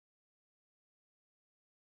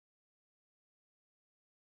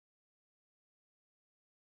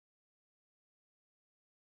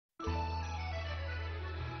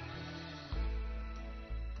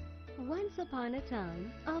Once upon a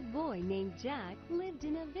time, a boy named Jack lived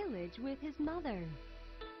in a village with his mother.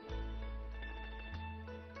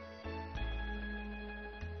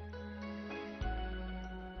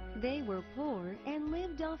 They were poor and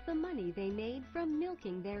lived off the money they made from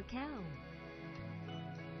milking their cow.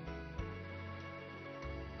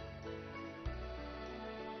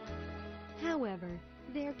 However,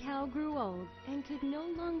 their cow grew old and could no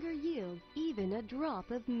longer yield even a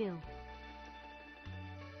drop of milk.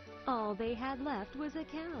 All they had left was a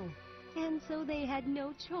cow, and so they had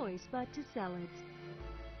no choice but to sell it.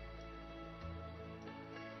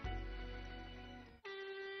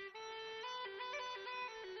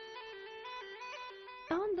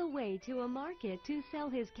 On the way to a market to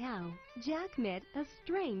sell his cow, Jack met a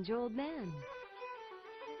strange old man.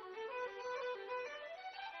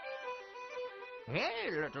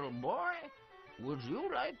 Hey, little boy, would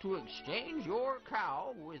you like to exchange your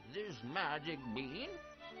cow with this magic bean?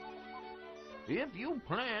 If you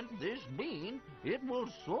plant this bean, it will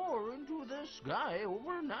soar into the sky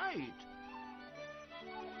overnight.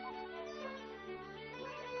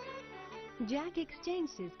 Jack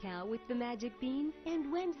exchanged his cow with the magic bean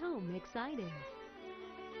and went home excited.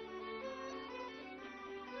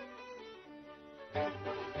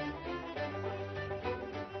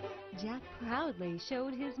 Jack proudly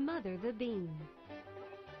showed his mother the bean.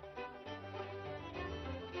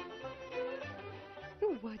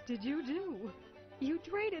 What did you do? You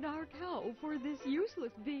traded our cow for this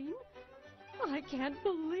useless bean? I can't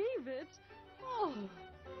believe it. Oh.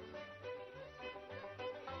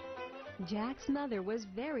 Jack's mother was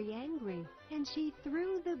very angry, and she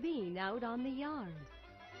threw the bean out on the yard.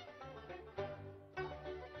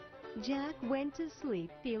 Jack went to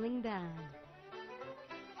sleep feeling bad.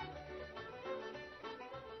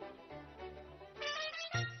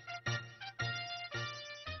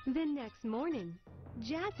 The next morning,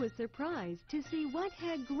 Jack was surprised to see what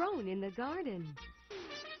had grown in the garden.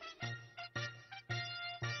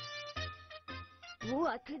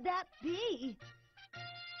 What could that be?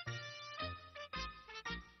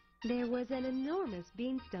 There was an enormous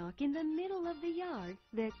beanstalk in the middle of the yard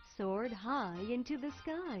that soared high into the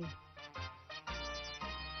sky.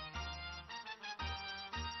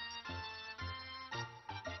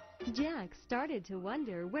 Jack started to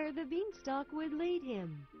wonder where the beanstalk would lead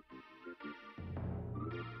him.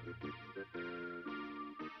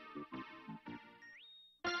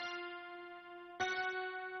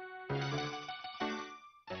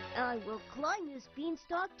 I will climb this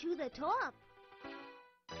beanstalk to the top.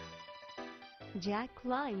 Jack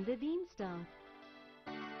climbed the beanstalk,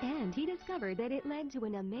 and he discovered that it led to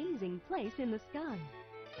an amazing place in the sky.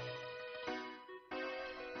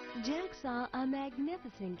 Jack saw a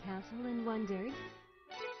magnificent castle and wondered,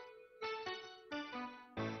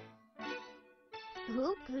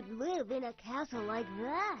 who could live in a castle like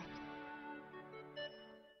that?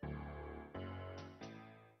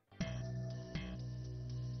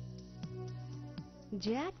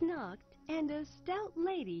 Jack knocked, and a stout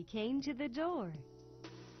lady came to the door.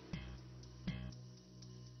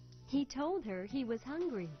 He told her he was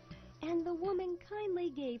hungry, and the woman kindly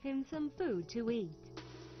gave him some food to eat.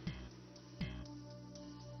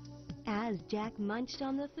 As Jack munched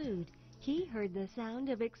on the food, he heard the sound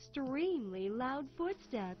of extremely loud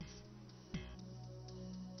footsteps.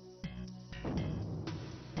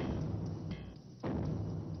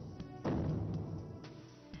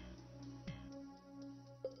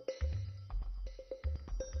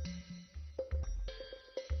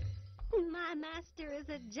 My master is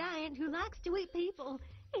a giant who likes to eat people.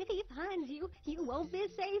 If he finds you, you won't be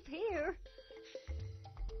safe here.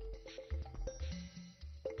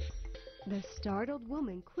 The startled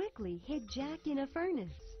woman quickly hid Jack in a furnace.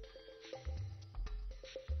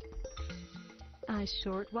 A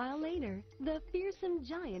short while later, the fearsome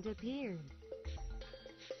giant appeared.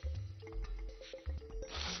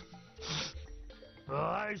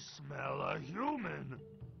 I smell a human.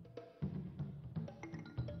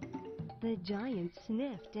 The giant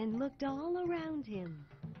sniffed and looked all around him.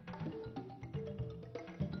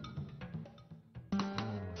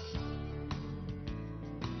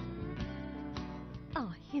 A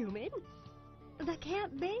human? That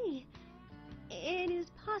can't be. It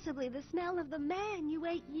is possibly the smell of the man you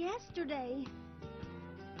ate yesterday.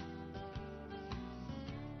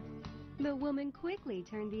 The woman quickly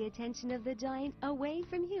turned the attention of the giant away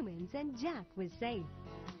from humans, and Jack was safe.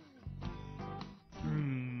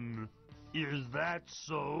 Is that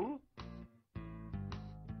so?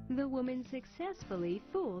 The woman successfully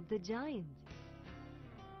fooled the giant.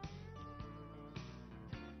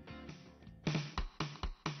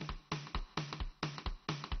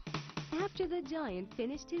 After the giant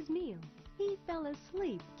finished his meal, he fell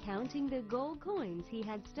asleep counting the gold coins he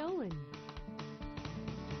had stolen.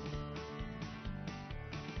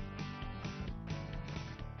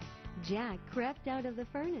 Jack crept out of the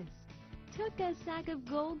furnace, took a sack of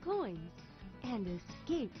gold coins, and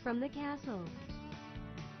escaped from the castle.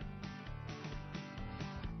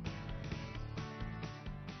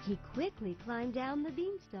 He quickly climbed down the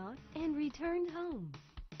beanstalk and returned home.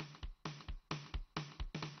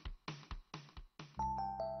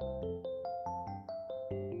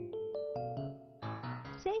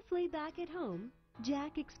 Safely back at home,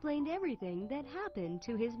 Jack explained everything that happened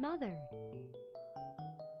to his mother.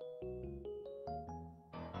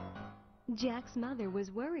 Jack's mother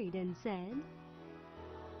was worried and said,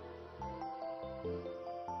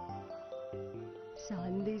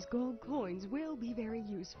 "Son, these gold coins will be very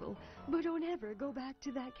useful, but don't ever go back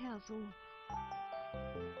to that castle."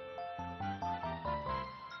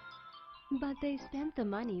 But they spent the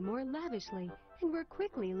money more lavishly and were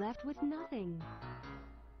quickly left with nothing.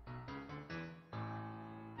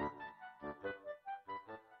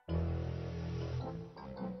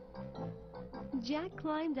 Jack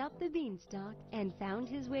climbed up the beanstalk and found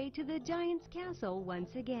his way to the giant's castle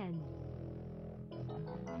once again.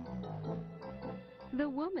 The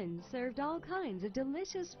woman served all kinds of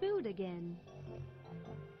delicious food again.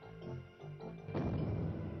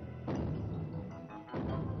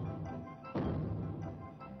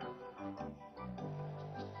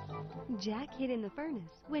 Jack hid in the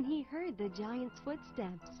furnace when he heard the giant's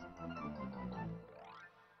footsteps.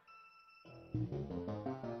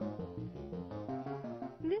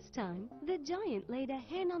 This time, the giant laid a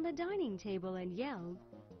hen on the dining table and yelled,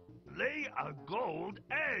 Lay a gold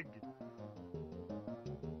egg.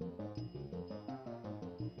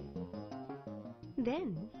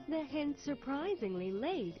 Then, the hen surprisingly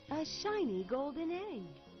laid a shiny golden egg.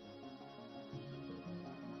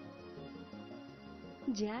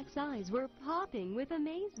 Jack's eyes were popping with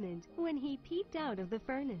amazement when he peeped out of the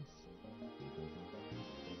furnace.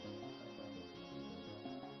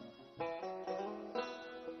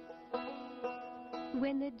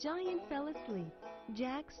 When the giant fell asleep,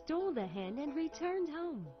 Jack stole the hen and returned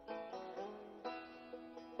home.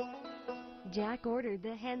 Jack ordered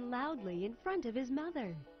the hen loudly in front of his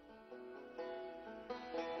mother.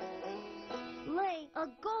 Lay a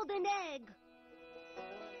golden egg!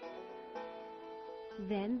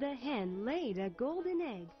 Then the hen laid a golden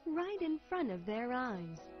egg right in front of their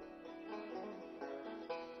eyes.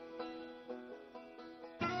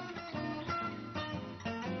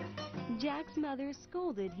 Jack's mother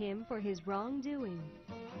scolded him for his wrongdoing.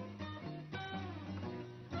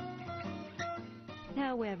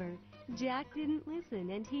 However, Jack didn't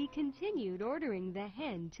listen and he continued ordering the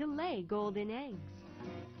hen to lay golden eggs.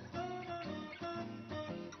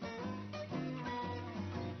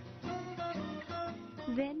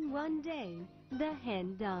 Then one day, the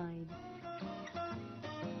hen died.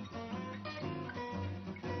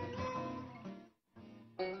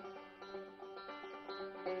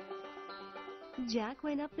 Jack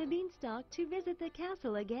went up the beanstalk to visit the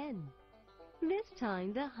castle again. This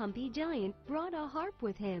time, the humpy giant brought a harp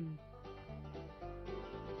with him.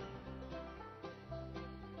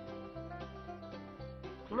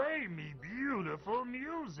 Play me beautiful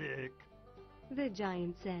music. The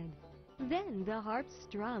giant said. Then the harp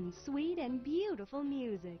strummed sweet and beautiful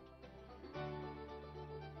music.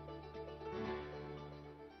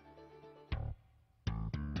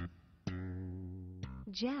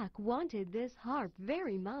 Jack wanted this harp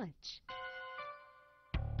very much.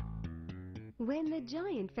 When the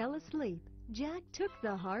giant fell asleep, Jack took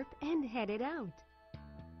the harp and headed out.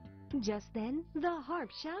 Just then, the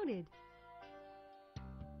harp shouted,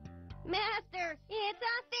 Master, it's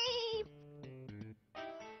a thief!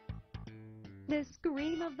 The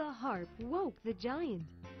scream of the harp woke the giant.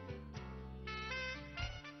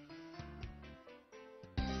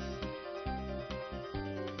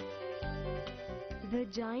 The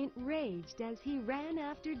giant raged as he ran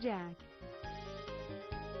after Jack.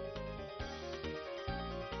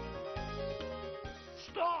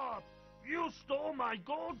 Stop! You stole my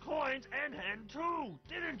gold coins and hen too,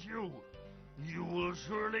 didn't you? You will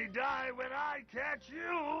surely die when I catch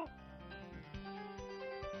you!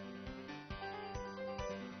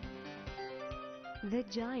 The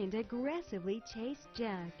giant aggressively chased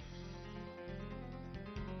Jack.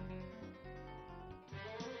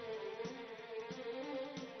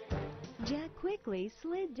 Jack quickly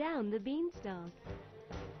slid down the beanstalk.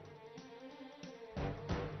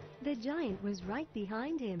 The giant was right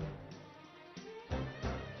behind him.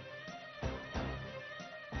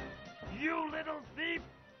 You little thief!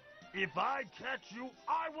 If I catch you,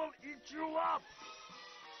 I will eat you up.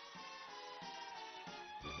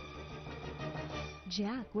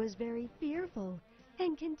 Jack was very fearful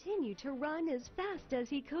and continued to run as fast as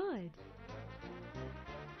he could.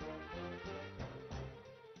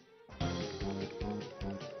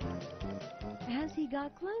 As he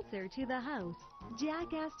got closer to the house,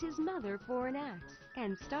 Jack asked his mother for an axe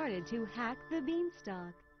and started to hack the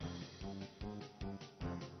beanstalk.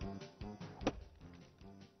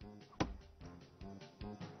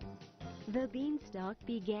 The beanstalk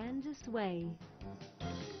began to sway.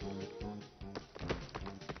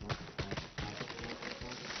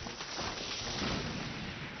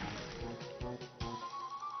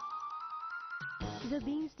 The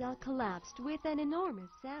beanstalk collapsed with an enormous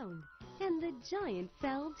sound, and the giant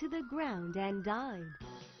fell to the ground and died.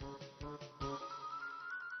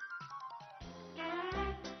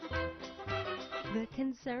 The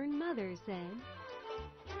concerned mother said,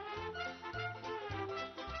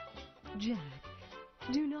 "Jack,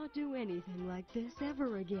 do not do anything like this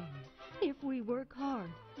ever again. If we work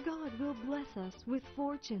hard, God will bless us with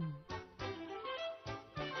fortune."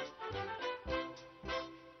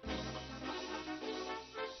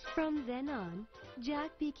 From then on,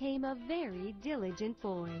 Jack became a very diligent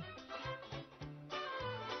boy.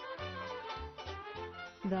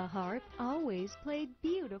 The harp always played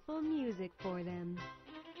beautiful music for them.